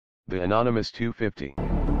The Anonymous 250.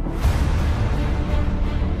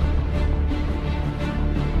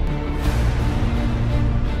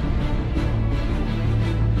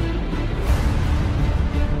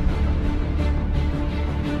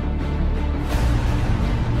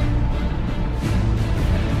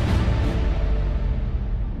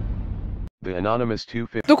 The Anonymous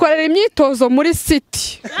 250. Dukorera imyitozo muri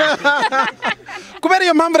City. Kubera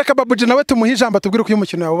iyo mpamvu reka Babou-G nawe tumuhe ijambo tubwire uko uyu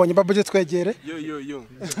mukino yabonye. Babou-G twegere. Yo.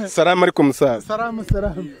 Salamu alaikum musaza. Salamu.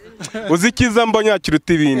 Uzikiza mbonye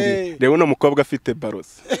akiruta ibindi. Rero no mukobwa afite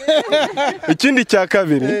barosi. Ikindi cya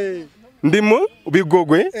kabiri. Ndimo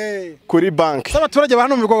bigogwe kuri banki. Abaturage ba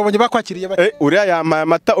hano mu bigogwe bakwakiriye bati. Uriya yamaye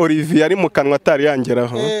amata Olivier ari mu kanwa atari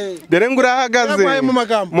yangeraho. Dere ngo urahagaze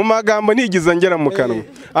mu magambo ntigize ngera mu kanwa.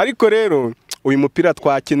 Ariko rero uyu mupira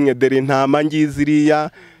twakinnye dere ntama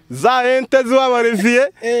ngiziriya za ente z'wa Olivier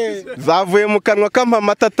zavuye mu kanwa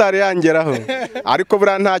k'amata atari yangeraho. Ariko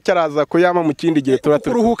bura ntacyo araza kuyama mu kindi gihe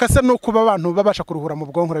kuruhuka se no kuba abantu babasha kuruhura mu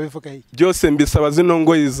bwonko urabivuga iki? Byose mbisaba zino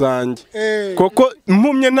ngo izanjye. Koko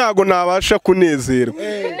mpumye ntago nabasha kunezerwa.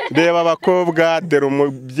 Reba abakobwa dere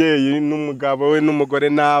umubyeyi n'umugabo we n'umugore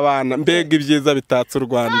n'abana mbega ibyiza bitatse u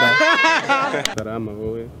Rwanda. Salama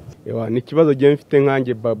wowe. Ni ikibazo giye mfite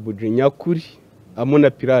nkanjye Babou-G nyakuri amuna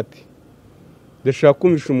pirate. Ndashaka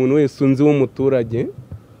kumisha umuntu wese unzi w'umuturage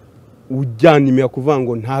ujyana imiya kuvuga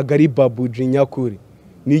ngo ntago ari Babou-G nyakuri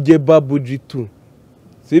nige Babou-G tu.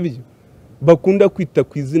 Sibyo bakunda kwita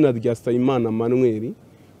ku izina rya Sayimana Manuel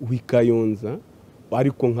wikayonza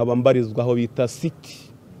ariko nkaba mbarizwa aho bita City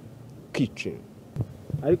Kitchen.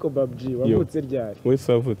 Ariko Babou-G wavutse ryari?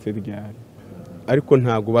 Wese wavutse ryari? Ariko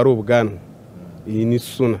ntago bari ubwanwa. Iyi ni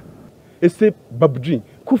suna. Ese Babou-G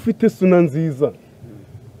ko ufite suna nziza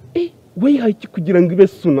wihaye iki kugira ngo ibe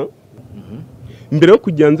suna? Mbere yo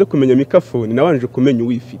kugiranze kumenya mikafoni nabanje kumenya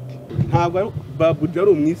uwifite. Ntabwo Babou-G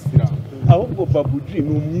ari umwisilamu ahubwo Babou-G ni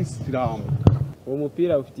umwisilamu. Uwo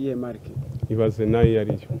mupira ufitiye marke? Ibaze nayo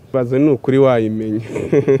yariyo. Ibaze n'ukuri wayimenye.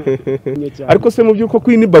 Ariko se mu byuko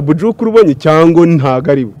kuri ni Babou-G ukuri ubonye cyangwa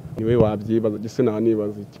ntago ari we? Niwe wabyibaza gise naho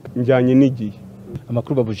nibaza iki. Njyanye n'igihe.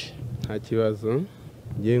 Amakuru Babou-G. Nta kibazo.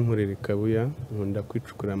 Ngiye nkorera Kabuya nkunda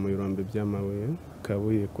kwicukura mu birombe by'amabuye.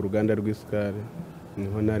 Kabuye ku ruganda rw'isukari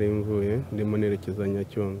niho nari mvuye ndimo nerekeza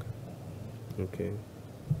Nyacyonga.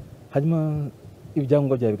 Hanyuma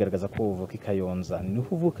ibyangombwa byawe bigaragaza ko uvuka Ikayonza. Niho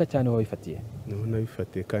uvuka cyane wabifatiye? Niho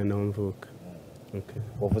nabifatiye kandi naho mvuka.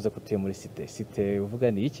 Wavuze ko utuye muri Cité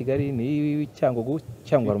uvuga ni Kigali ni Cyangugu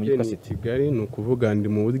cyangwa mu mujyi Cité? Kigali ni ukuvuga ndi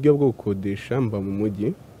mu buryo bwo gukodesha mba mu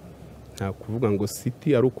mujyi. Nta kuvuga ngo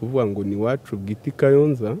City ari ukuvuga ngo ni wacu bwite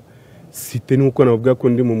Kayonza. Cité ni uko navuga ko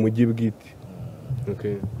ndi mu mujyi bwite.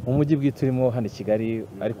 Mu mujyi bwite urimo hano Kigali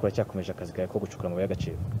ariko uracyakomeje akazi kawe ko gucukura amabuye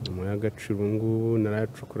y'agaciro? Amabuye y'agaciro ngubu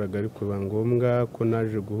narayacukuraga ariko biba ngombwa ko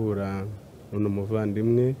naje guhura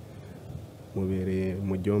n'umuvandimwe mubereye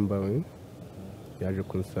mu Jomba we yaje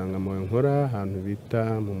kunsanga mu nkora ahantu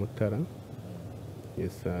bita mu Mutara.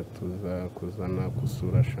 Yesa tuza kuzana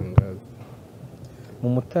gusura shangazi mu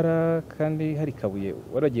Mutara kandi hari Kabuye.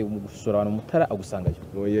 Waragiye mu gusura abantu Mutara agusangayo?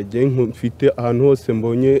 Yagiye mfite ahantu hose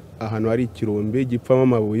mbonye ahantu hari ikirombe gipfamo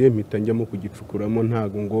amabuye mpita njyamo kugicukuramo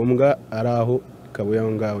ntago ngombwa ari aho Kabuye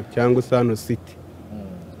aho ngaho cyangwa se hano City.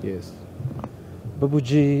 Yes.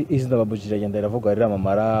 Babou-G izina Babou-G iragenda iravugwa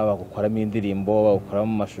riramamara bagukoramo indirimbo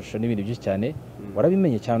bagukoramo amashusho n'ibindi byinshi cyane.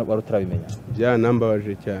 Warabimenye cyane wari utarabimenya?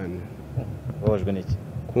 Byanambabaje cyane. Babajwe n'iki?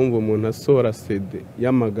 Kumva umuntu asohora CD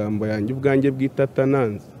y'amagambo yanjye ubwanjye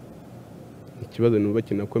bw'itatananze. Ikibazo numva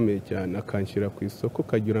kinakomeye cyane akanshyira ku isoko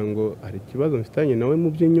kagira ngo hari ikibazo mfitanye nawe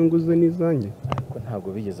mu by'inyungu ze n'izanjye. Ariko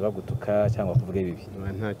ntabwo bigeze bagutuka cyangwa kuvuga bibi?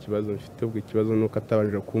 Nta kibazo mfite, ubwo ikibazo nuko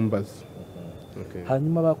atabanje kumbaza.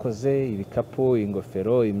 Hanyuma bakoze ibikapu,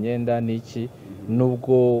 ingofero, imyenda n'iki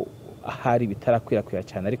nubwo hari bitarakwirakwira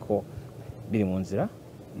cyane ariko biri mu nzira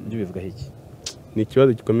byo bivuga iki? Ni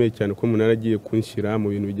ikibazo gikomeye cyane ko umuntu aragiye kunshyira mu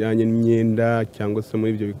bintu bijyanye n'imyenda cyangwa se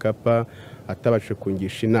muri ibyo bikapa atabashe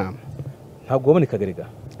kungisha inama. Ntabwo wabonekaga rega?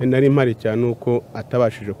 Nari mpari cyane uko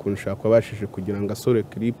atabashije kunshaka abashije kugira ngo asore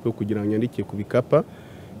clip kugira ngo nyandike ku bikapa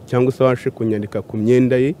cyangwa se abashe kunyandika ku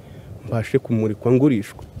myenda ye mbashe kumurikwa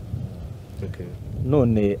ngurishwa.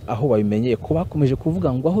 None aho babimenyeye ko bakomeje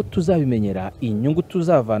kuvuga ngo aho tuzabimenyera inyungu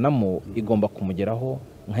tuzavanamo igomba kumugeraho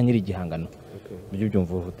nka nyiri igihangano. Ibyo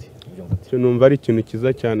byumva ute? Cyo numva ari ikintu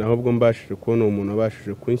kiza cyane ahubwo mbashije kubona umuntu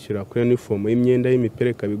abashije kunshyira kuri uniform y'imyenda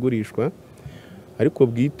y'imipere kabigurishwa ariko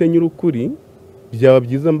bwite nyirukuri byaba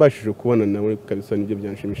byiza mbashije kubona nawe kabisa nibyo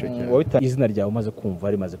byanshimisha cyane. Wabita izina ryawe umaze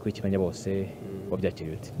kumva rimaze kwikimenya bose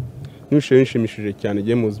wabyakiriye ute? Nishimishije cyane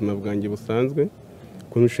giye mu buzima bwanjye busanzwe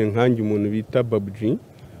kunushe nkanjye umuntu bita Babou-G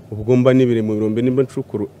ubwo mba nibire mu birombe nimba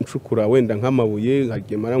ncukura wenda nk'amabuye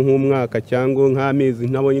hagemara nk'umwaka cyangwa nk'amezi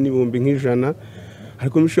ntabonye n'ibihumbi nk'ijana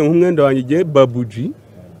ariko mishe nk'umwenda wanjye igihe Babou-G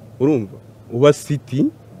urumva uba city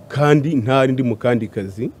kandi ntari ndi mu kandi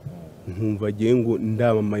kazi ntumva agiye ngo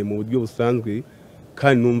ndamamaye mu buryo busanzwe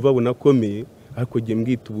kandi numva bunakomeye ariko giye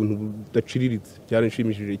mbwita ubuntu budaciriritse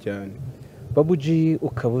byaranshimishije cyane. Babou-G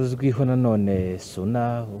ukaba uzwiho nanone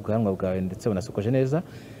suna ubwanwa bwawe ndetse bunasokoje neza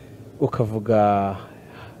ukavuga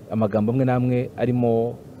amagambo amwe namwe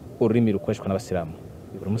arimo ururimi rukoreshwa n'abasilamu.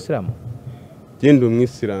 Uri umusilamu? Genda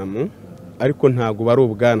umwisilamu ariko ntago bari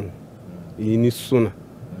ubwanwa. Iyi ni suna.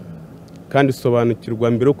 Kandi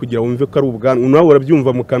sobanukirwa mbere kugira wumve ko ari ubwanwa. Nawe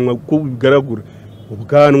urabyumva mu kanwa ko bigaragura.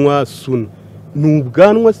 Ubwanwa suna. Ni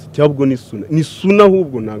ubwanwa cyabwo ni suna. Ni suna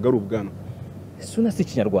ahubwo ntago ari ubwanwa. Suna si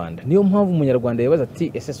Kinyarwanda. Niyo mpamvu umunyarwanda yabaza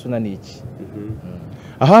ati ese suna ni iki?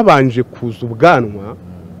 Ahabanje kuza ubwanwa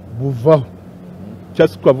buvaho.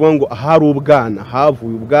 Cyase twavuga ngo ahari ubwana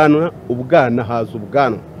havuye ubwana haza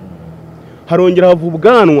ubwanwa. Harongera hava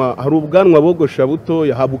ubwanwa, hari ubwanwa bogosha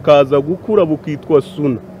buto habukaza gukura bukitwa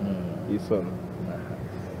suna. Isana.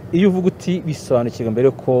 Iyo uvuga uti bisobanukirwa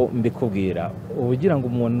mbere ko mbikubwira ubugira ngo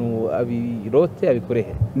umuntu abirote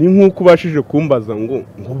abikorehe. Ni nkuko ubashije kumbaza ngo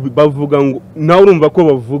bavuga ngo nawe urumva ko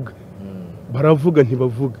bavuga. Baravuga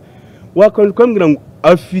ntibavuga. Wakanje kwambwira ngo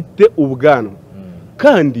afite ubwanwa.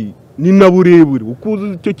 Kandi ni na burebure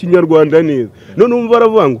ukuze icyo Kinyarwanda neza none umva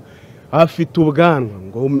baravuga ngo afite ubwanwa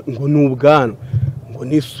ngo ni ubwanwa ngo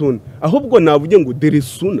ni suna ahubwo navuge ngo dere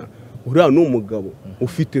suna uriya ni umugabo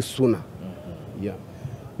ufite suna.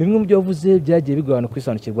 Bimwe mu byo wavuze byagiye bigabana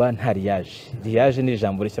kwisobanukirwa nta riyaje ni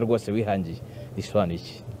ijambo rishya rwose wihangiye risobanuye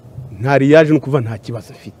iki? Nta riyaje no kuva nta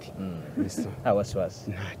kibazo afite.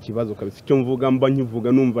 Nta kibazo kabisa icyo mvuga mba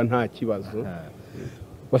nkivuga numva nta kibazo.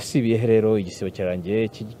 Wasibiye rero igisibo cyarangiye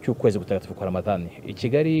cy'ukwezi gutagatifu kwa Ramadani i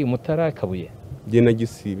Kigali Mutara Kabuye. Nge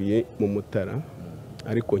nagisibiye mu Mutara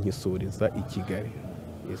ariko nkisuriza i Kigali.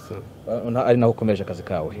 Ari naho ukomeje akazi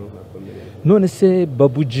kawe. None se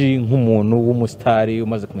Babou-G nk'umuntu w'umusitari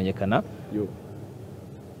umaze kumenyekana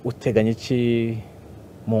uteganya iki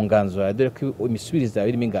mu nganzo ya dore ko imisubiriza yawe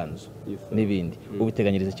irimo inganzo n'ibindi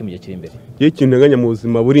ubiteganyiriza iki mu gihe kiri imbere? Ikintu nteganya mu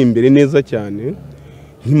buzima buri imbere neza cyane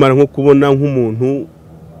nkimara nko kubona nk'umuntu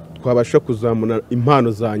twabasha kuzamuna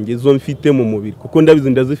impano zanjye zo mfite mu mubiri kuko ndabizi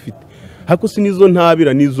ndazifite hako si nizo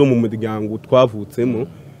ntabira nizo mu muryango twavutsemo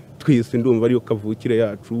twese ndumva ariyo kavukire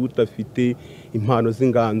yacu utafite impano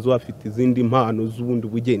z'inganzo afite izindi impano z'ubundi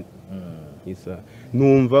bugeni.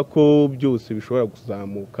 Numva ko byose bishobora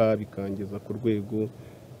kuzamuka bikangeza ku rwego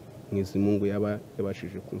Mungu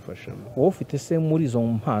yabashije kumfashamo. Wowe ufite se muri izo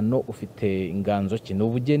mpano ufite inganzo ki? Ni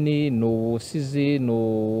ubugeni, ni ubusizi,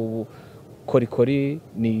 ni korikori,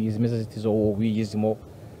 ni izimeze zitizo wiyizimo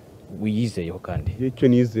wiyizeyeho kandi? Icyo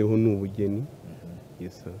nizeho ni ubugeni.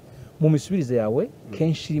 Mu misubirize yawe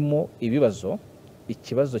kenshi irimo ibibazo,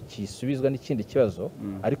 ikibazo kisubizwa n'ikindi kibazo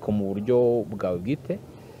ariko mu buryo bwawe bwite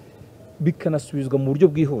bikanasubizwa mu buryo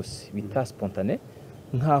bwihuse bita spontane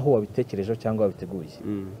nkaho wabitekerejeho cyangwa wabiteguye.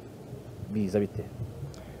 Biza bite?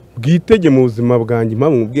 Bwitege mu buzima bwanjye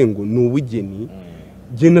mpamwe mubwiye ngo ni ubugeni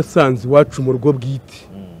je nasanze iwacu mu rugo bwite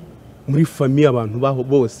muri famille abantu baho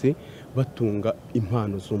bose batunga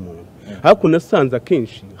impano z'umuntu ariko nasanze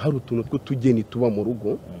akenshi hari utuntu tw'utugeni tuba mu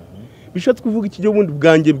rugo bishatse kuvuga iki cyo bundi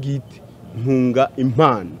bwanjye bwite ntunga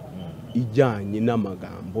impano ijyanye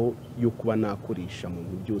n'amagambo yo kuba nakoresha mu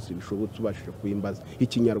bintu byose bishobotse ubashije kwimbaza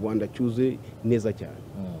Ikinyarwanda cyuze neza cyane.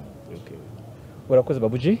 Urakoze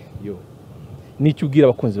Babou-G. N'icyo ubwira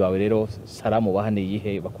abakunzi bawe rero salamu bahane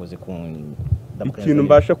yihe bakoze ku ikintu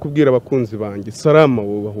mbasha kubwira abakunzi banjye salama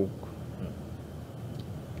wowe ahubwo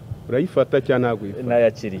urayifata cyane ntago yifata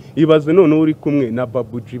nayakiriye ibaze none uri kumwe na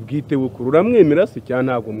Babou-G bwite wukuru uramwemera se cyane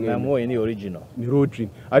ntago mwemera? Namuye ni original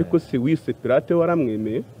ariko se wise pirate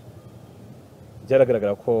waramwemeye?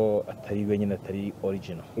 Byaragaragara ko atari wenyine atari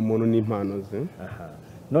original umuntu n'impano ze.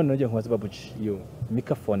 None ngiye nkubaza Babou-G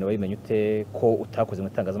microphone wayimenye ute ko utakoze mu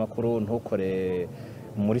itangaza makuru ntukore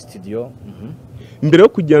muri studio? Mbere yo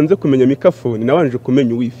kujyanze kumenya microphone nabanje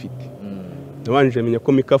kumenya uwifite. Nabanje menya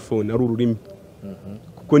ko microphone ari ururimi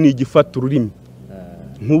kuko ni igifata ururimi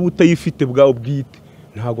nk'ubu utayifite bwawe bwite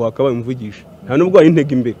ntago wakabaye umvugisha nta nubwo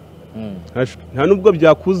wayintega imbere nta nubwo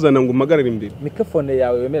byakuzana ngo umagarare imbere. Microphone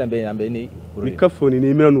yawe wemera mbere na mbere ni ururimi? Microphone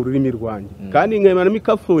nemera n'ururimi rwanjye kandi nkemera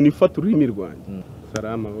microphone ifata ururimi rwanjye.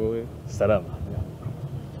 Salama wowe. Salama.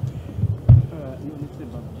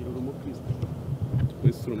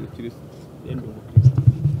 Wese umukristo? Ndi umukristo.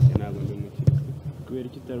 Ntabwo ndi umukristo. Kubera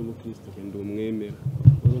iki utari umukristo? Ndi umwemera.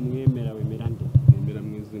 Uri umwemera wemera nde? Nemera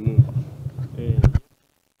mu izina.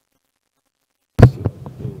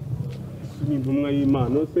 nk'intumwa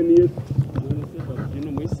y'Imana se ni Yesu Babou-G ni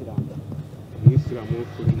umuyisilamu. umwisilamu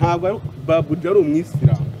w'ukuri ntabwo ari Babou-G ari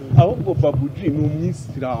umwisilamu ahubwo Babou-G ni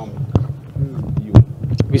umwisilamu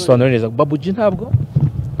bisobanura neza Babou-G ntabwo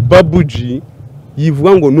Babou-G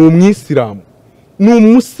yivuga ngo ni umwisilamu ni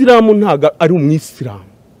umusilamu ntabwo ari umwisilamu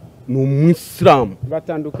ni umwisilamu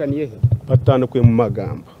Batandukaniye he? batandukuye mu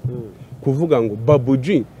magambo kuvuga ngo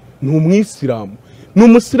Babou-G ni umwisilamu ni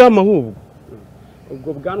umusilamu ahubwo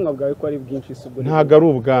Ubwo bwanwa bwawe ko ari bwinshi subwo. ntabwo ari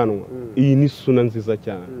ubwanwa iyi ni suna nziza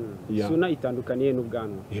cyane Suna itandukaniye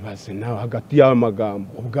n'ubwanwa. ibaze nawe hagati y'amagambo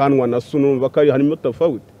ubwanwa na suna umva ko harimo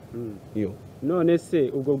tofauti iyo None se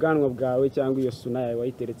ubwo bwanwa bwawe cyangwa iyo suna yawe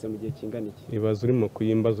wayiteretse mu gihe kingana iki? ibaze urimo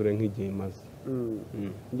kuyimbazure nk'igihe imaze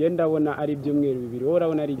Nge ndabona ari ibyumweru 2 wowe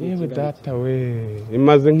urabona ari igihe kingana iki? data we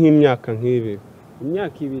imaze nk'imyaka nk'ibiri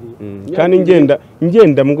Imyaka 2. kandi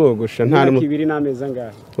ngenda mbwogosha nta imyaka 2 n'amezi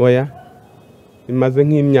angahe? oya imaze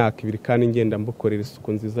nk'imyaka 2 kandi ngenda mbukorera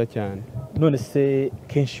isuku nziza cyane none se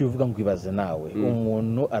kenshi uvuga ngo ibaze nawe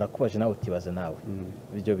umuntu arakubaje nawe utibaze nawe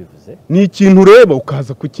ibyo bivuze ni ikintu ureba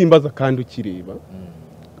ukaza kukimbaza kandi ukireba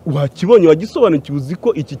wakibonye wagisobanukiwe uzi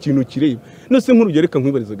ko iki kintu kireba nose nk'urugero reka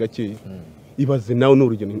nkwibariza gakeya ibaze nawe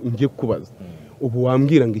n'urugero ngiye kubaza ubu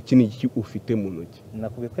wambwira ngo iki ni iki ufite mu ntoki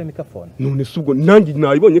nakubwiye ko ari mikafone none se ubwo nanjye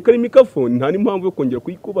nabibonye ko ari mikafone nta n'impamvu yo kongera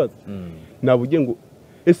kuyikubaza nabugiye ngo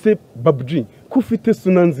ese Babou-G ko ufite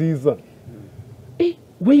suna nziza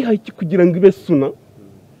wayihaye iki kugira ngo ibe suna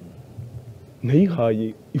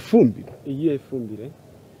nayihaye ifumbire Iyihe fumbire?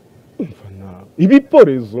 umva nawe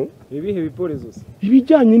ibiporezo Ibihe biporezo se?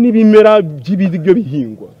 ibijyanye n'ibimera by'ibiryo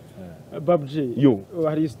bihingwa Babou-G yo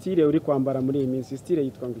hari style uri kwambara muri iyi minsi style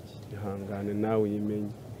yitwa ngo iki? ihangane nawe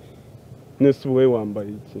uyimenye nese wowe wambaye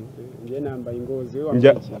iki Nge nambaye ingozi we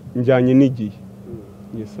wambaye iki? njyanye n'igihe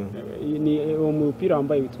yesa Ni umupira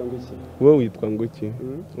wambaye witwa ngo iki? wowe witwa ngo iki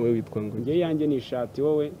wowe witwa ngo Nge yanjye ni ishati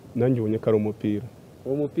wowe nanjye ubonye ko ari umupira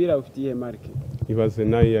uwo mupira ufite iyihe marke? ibaze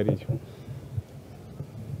nayo ariyo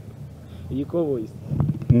Iyi koboyi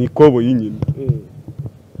ni ikoboyi nyine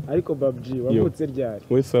ariko Babou-G wavutse ryari?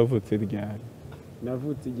 wese wavutse ryari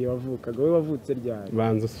Navutse igihe wavukaga wowe wavutse ryari?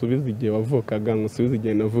 banza usubize igihe wavukaga ngo usubize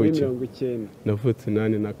igihe navukiye 90. navutse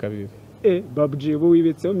 82 Babou-G ubu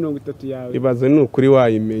wibitseho 30 yawe. ibaze ni ukuri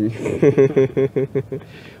wayimenye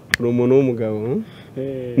uri umuntu w'umugabo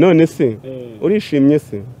none se urishimye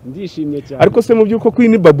se Ndishimye cyane. ariko se mu by'uko kuri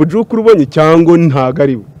ni Babou-G ukuri ubonye cyangwa ntago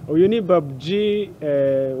ari we uyu ni Babou-G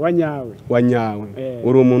wanyawe wanyawe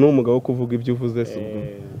uri umuntu w'umugabo wo kuvuga ibyo uvuze se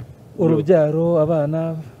urubyaro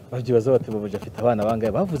abana babyibaza bati Babou-G afite abana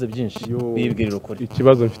bangaye bavuze byinshi bibwirira ukuri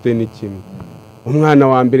ikibazo mfite ni kimwe umwana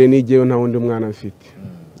wa mbere nigiyeyo nta wundi mwana mfite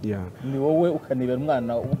ni wowe ukanibera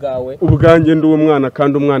umwana ubwanjye ndi umwana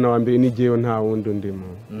kandi umwana wa mbere nigiyeyo nta wundi ndimo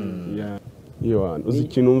uzi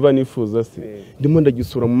ikintu umva nifuza se ndimo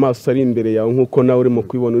ndagisura mu maso ari imbere yawe nk'uko nawe urimo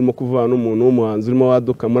kubibona urimo kuvana n'umuntu w'umuhanzi urimo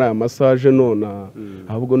waduka muri aya masaje none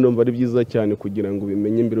ahubwo ndumva ari byiza cyane kugira ngo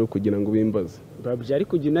ubimenye mbere yo kugira ngo ubimbaze Babou-G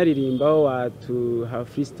ariko ujya unaririmbaho watuha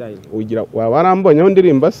freestyle waba warambonyeho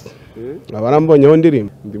ndirimba se waba warambonyeho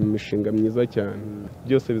ndirimba ndi mu mishinga myiza cyane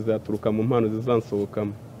byose bizaturuka mu mpano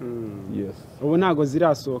zizansohokamo ubu ntago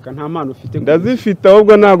zirasohoka nta mpano ufite ndazifite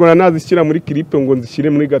ahubwo ntago nanazishyira muri clip ngo nzishyire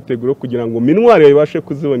muri gateguro kugira ngo minwari ibashe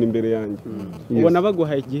kuzibona imbere yanjye ubona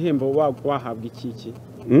baguhaye igihembo wahabwa iki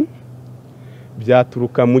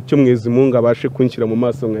byaturuka mu cyo mwezi mungu abashe kunshyira mu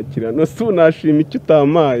maso nkakira no se unashima icyo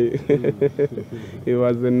utamaye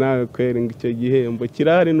ibaze nawe kweringa icyo gihembo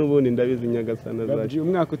kirahari n'ubundi ndabizi nyagasana zaje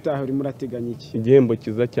umwaka utaha uri murateganya iki igihembo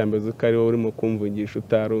kiza cyambeze uko ari wowe urimo kumvugisha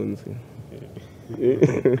utarunze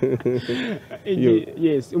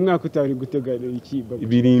yes umwaka utaha uri guteganya iki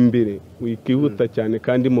biri imbere wikihuta cyane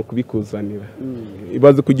kandi mo kubikuzanira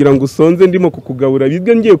ibaze kugira ngo usonze ndimo kukugabura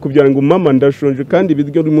ibiryo ngiye kubyara ngo mama ndashonje kandi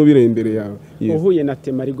ibiryo urimo bire imbere yawe uhuye na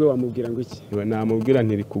temarigwe wamubwira ngo iki namubwira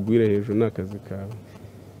ntiri kugwira hejuru n'akazi kawe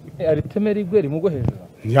ari temarigwe rimugwe hejuru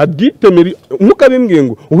yaditemeri mukabimbwiye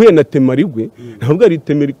ngo uhuye na temarigwe ntabwo ari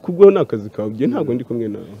temeri kugweho n'akazi kawe bye ntabwo ndi kumwe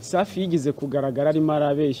nawe Safi yigize kugaragara arimo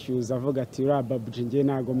arabeshyuza avuga ati uriya Babou-G nge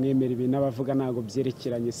ntago mwemera ibi n'abavuga ntago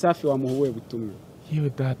byerekeranye Safi wamuhuwe butumwe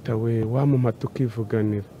yewe data we wamumata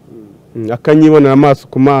ukivuganira akanyibonera amaso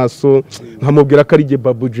ku maso nkamubwira ko ari jye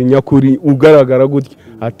Babou-G nyakuri ugaragara gutya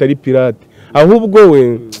atari pirate ahubwo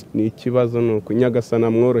we ni ikibazo nuko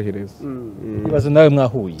nyagasana mworohereza ibaze nawe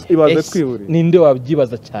mwahuye ibaze twihuri ninde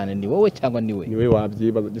wabyibaza cyane ni wowe cyangwa ni we niwe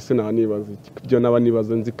wabyibaza gise nawe nibaza ibyo naba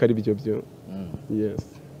nibaza nzi ko ari byo yes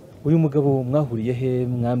uyu mugabo mwahuriye he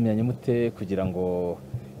mwamenyanye mute kugira ngo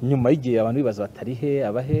nyuma y'igihe abantu bibaza batari he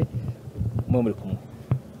abahe mwe muri kumwe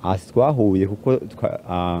twahuye kuko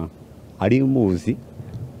ari muzi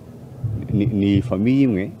ni famiye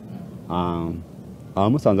imwe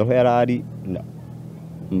abamusanze aho yari ari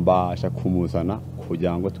mbasha kumuzana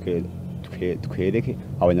kugira ngo twereke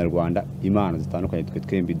abanyarwanda impano zitandukanye twe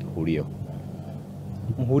twembi duhuriyeho.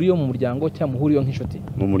 Muhuriyeho mu muryango cyangwa muhuriyeho nk'inshuti?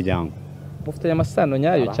 Mu muryango. Mufitanye amasano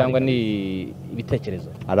nyayo cyangwa ni ibitekerezo?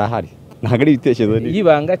 Arahari. Ntabwo ari ibitekerezo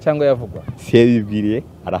y'ibanga cyangwa yavugwa? Si yabibwiriye,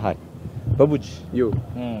 arahari. Babou-G yo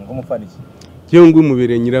umufaniki yo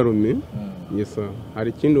ngumubere nyirarume. Yesa hari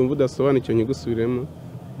ikindi umva udasobanukiwe nyigusubiremo.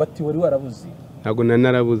 Bati wari warabuze? Ntabwo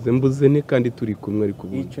narabuze, mbuze ne kandi turi kumwe ari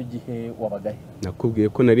kuvuga. Icyo gihe wabagahe? Nakubwiye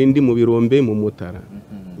ko nari ndi mu birombe mu Mutara.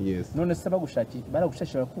 Yes. None se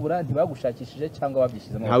baragushakishije kubura ntibagushakishije cyangwa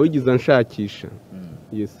wabyishizemo? Ntawigize anshakisha.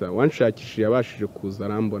 Yes, wanshakishije yabashije kuza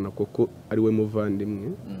arambona koko ari we muvandimwe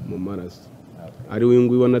mu maraso. Ari we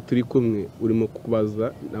ngwibona turi kumwe urimo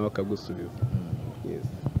kubaza nawe akagusubiza. Yes.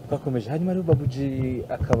 Twakomeje hanyuma rero Babou-G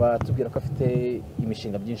akaba tubwira ko afite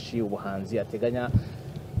imishinga byinshi ubuhanzi ateganya.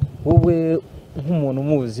 Wowe nk'umuntu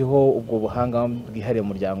umuziho ubwo buhanga bwihariye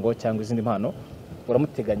umuryango cyangwa izindi mpano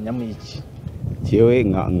uramuteganya mu iki? Jewe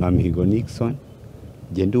nka Mihigo Nixon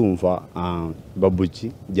je ndumva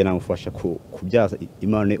Babou-G je namufasha kubyaza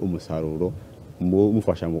imane umusaruro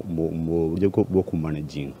mufasha mu buryo bwo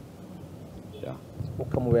kumanaginga.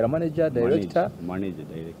 Ukamubera manager director? Manager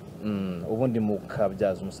director. Ubundi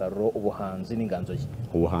mukabyaza umusaruro ubuhanzi n'inganzo ye?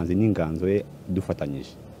 Ubuhanzi n'inganzo ye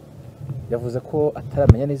dufatanyije. Yavuze ko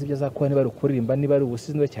ataramenya neza ibyo azakora niba ari ukuririmba niba ari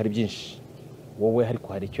ubusinzwe cyari byinshi. Wowe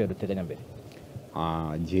hariko hari icyo yaduteganya mbere?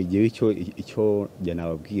 Jewe icyo jya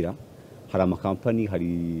nababwira hari amakampani hari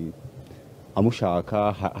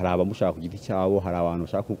amushaka hari abamushaka ku giti cyabo hari abantu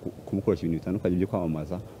bashaka kumukoresha ibintu bitandukanye byo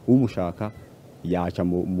kwamamaza umushaka yaca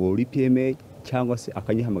muri PMA cyangwa se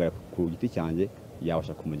akanyihamagara ku giti cyanjye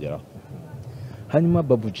yabasha kumugeraho. Hanyuma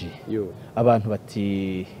Babou-G abantu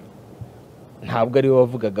bati ntabwo ari we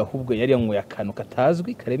wavugaga ahubwo yari yanyweye akantu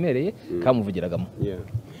katazwi karemereye kamuvugiragamo.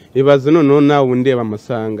 Ibaze noneho nawe undeba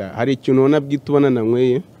amasanga hari ikintu ubona bwite ubona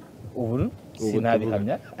nanyweye ubu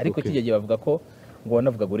sinabihamya ariko kigiye bavuga ko ngo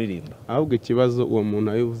wanavuga guririmba. Ahubwo ikibazo uwo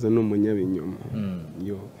muntu ayivuze n'umunyabinyoma.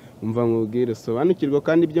 Yo umva nkubwire sobanukirwa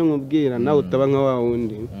kandi ibyo nkubwira nawe utaba nka wa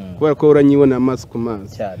wundi kubera ko uranyibona amaso ku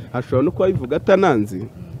maso. Hashobora no kubivuga atananzi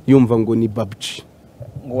yumva ngo ni Babou-G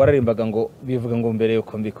ngo wararimbaga ngo bivuga ngo mbere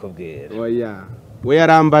yuko mbikubwira. Oya we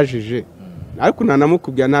yarambajije ariko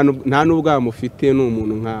nanamukubwira nta nubwo amufite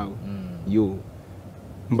n'umuntu nkawe. Yo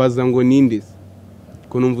mbaza ngo ninde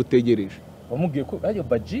ko numva utegereje. Wamubwiye ko ayo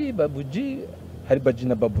Babou-G hari Babou-G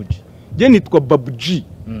na Babou-G. Je nitwa Babou-G.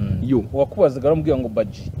 Yo wakubazaga aramubwira ngo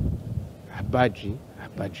Babou-G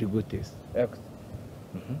gute se?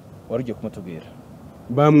 Wari ugiye kumutubwira?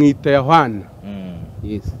 Bamwita Yohana.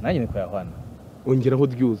 Yes. Nanjye niko Yohana. Ongeraho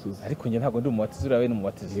ryuzuza. Ariko nge ntabwo ndi umubatizi urawe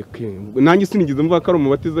n'umubatizi. Nanjye sinigeze mvuga ko ari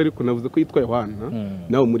umubatizi ariko navuze ko yitwa Yohana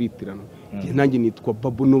nawe muritirana. Nanjye nitwa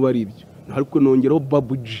Babou no bari ibyo. Ariko nongeraho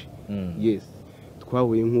Babou-G. Yes.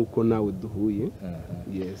 Twahuye nkuko nawe duhuye.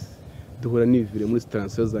 Yes. Duhura n'ibivire muri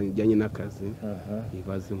station zanjye n'akazi.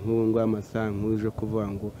 Ibaze nk'ubu ngo amasaha nkuje kuvuga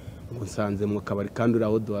ngo nsanze mu kabari kandi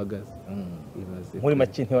uraho duhagaze. Ibaze. Muri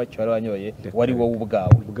make ntiwacyo wari wanyoye wari wowe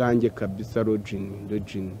ubwawe. Ubwanjye kabisa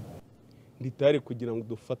Rogin. Nditare kugira ngo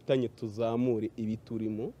dufatanye tuzamure ibi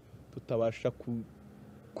turimo tutabasha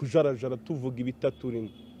kujarajara tuvuga ibitaturimo.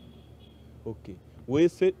 Okay.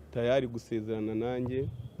 Wese tayari gusezerana nanjye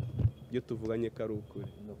byo tuvuganye karukuri.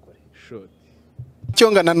 Short.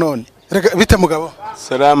 Cyonga nanone. Rega bite mugabo?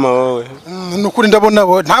 Salama wowe. Nukuri ndabona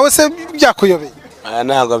bo ntawe se byakuyobeye. Aya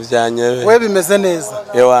ntago byanyebe. We bimeze neza.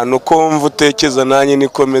 Yewa nuko mva utekeza nanjye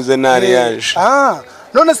nikomeze nari yaje.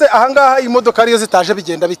 None se ahangaha imodoka ariyo zitaje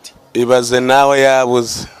bigenda biti? Ibaze nawe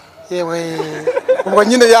yabuze. Yewe ubwo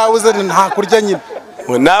nyine yabuze nta kurya nyine.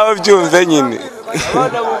 Nawe byumve nyine.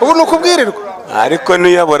 Ubu nukubwirirwa. Ariko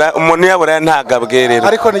niyabora umuntu yabora ntagabwerera.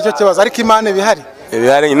 Ariko nicyo kibazo ariko Imana bihari.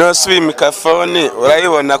 Ibihari no subi mikrofone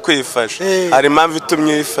urayibona kwifasha. Ari impamvu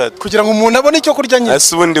itumye ifata. Kugira ngo umuntu abone icyo kurya nyine.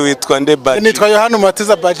 Ase ubundi witwa nde Babou-G? Nitwa Yohana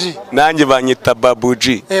Matiza Babou-G. Nanjye banyita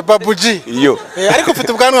Babou-G. Babou-G. Yo. Ariko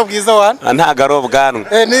ufite ubwanwa bwiza wana? Ntago ari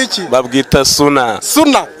ubwanwa. Niki? Babwita Suna.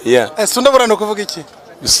 Suna? Yeah. Suna burano kuvuga iki?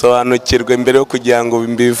 Bisobanukirwe mbere yo kugira ngo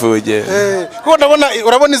mbivuge. Kuko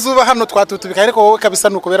urabona izuba hano twatutubika ariko wowe kabisa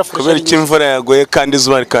nukubera fresh. Kubera iki imvura yagoye kandi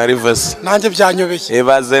izuba rikarivase. Nanjye byanyobeye.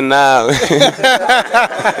 Ibaze nawe.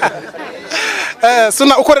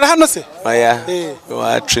 Suna ukorera hano se? Oya.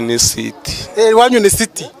 Iwacu ni city. Iwanyu ni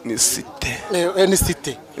city. Ni city. Ni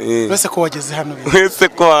city. Wese ko wageze hano. Wese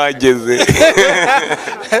ko wageze.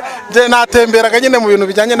 Je natemberaga nyine mu bintu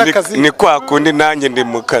bijyanye n'akazi. Ni kwa kundi nanjye ndi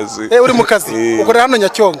mu kazi. Uri mu kazi. Ukorera hano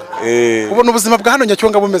Nyacyonga. Ubona ubuzima bwa hano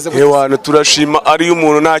Nyacyonga bumeze gute? Hano turashima ari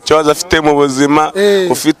umuntu nta kibazo afite mu buzima,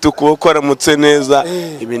 ufite ukuboko aramutse neza,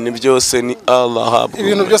 ibintu byose ni Allah.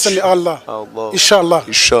 Ibintu byose ni Allah. Inshallah.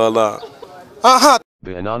 Inshallah. Aha.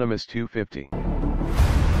 The Anonymous 250.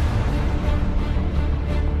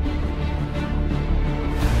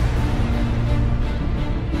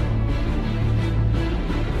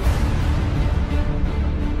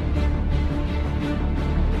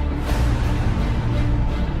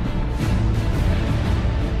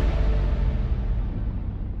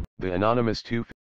 The Anonymous 250.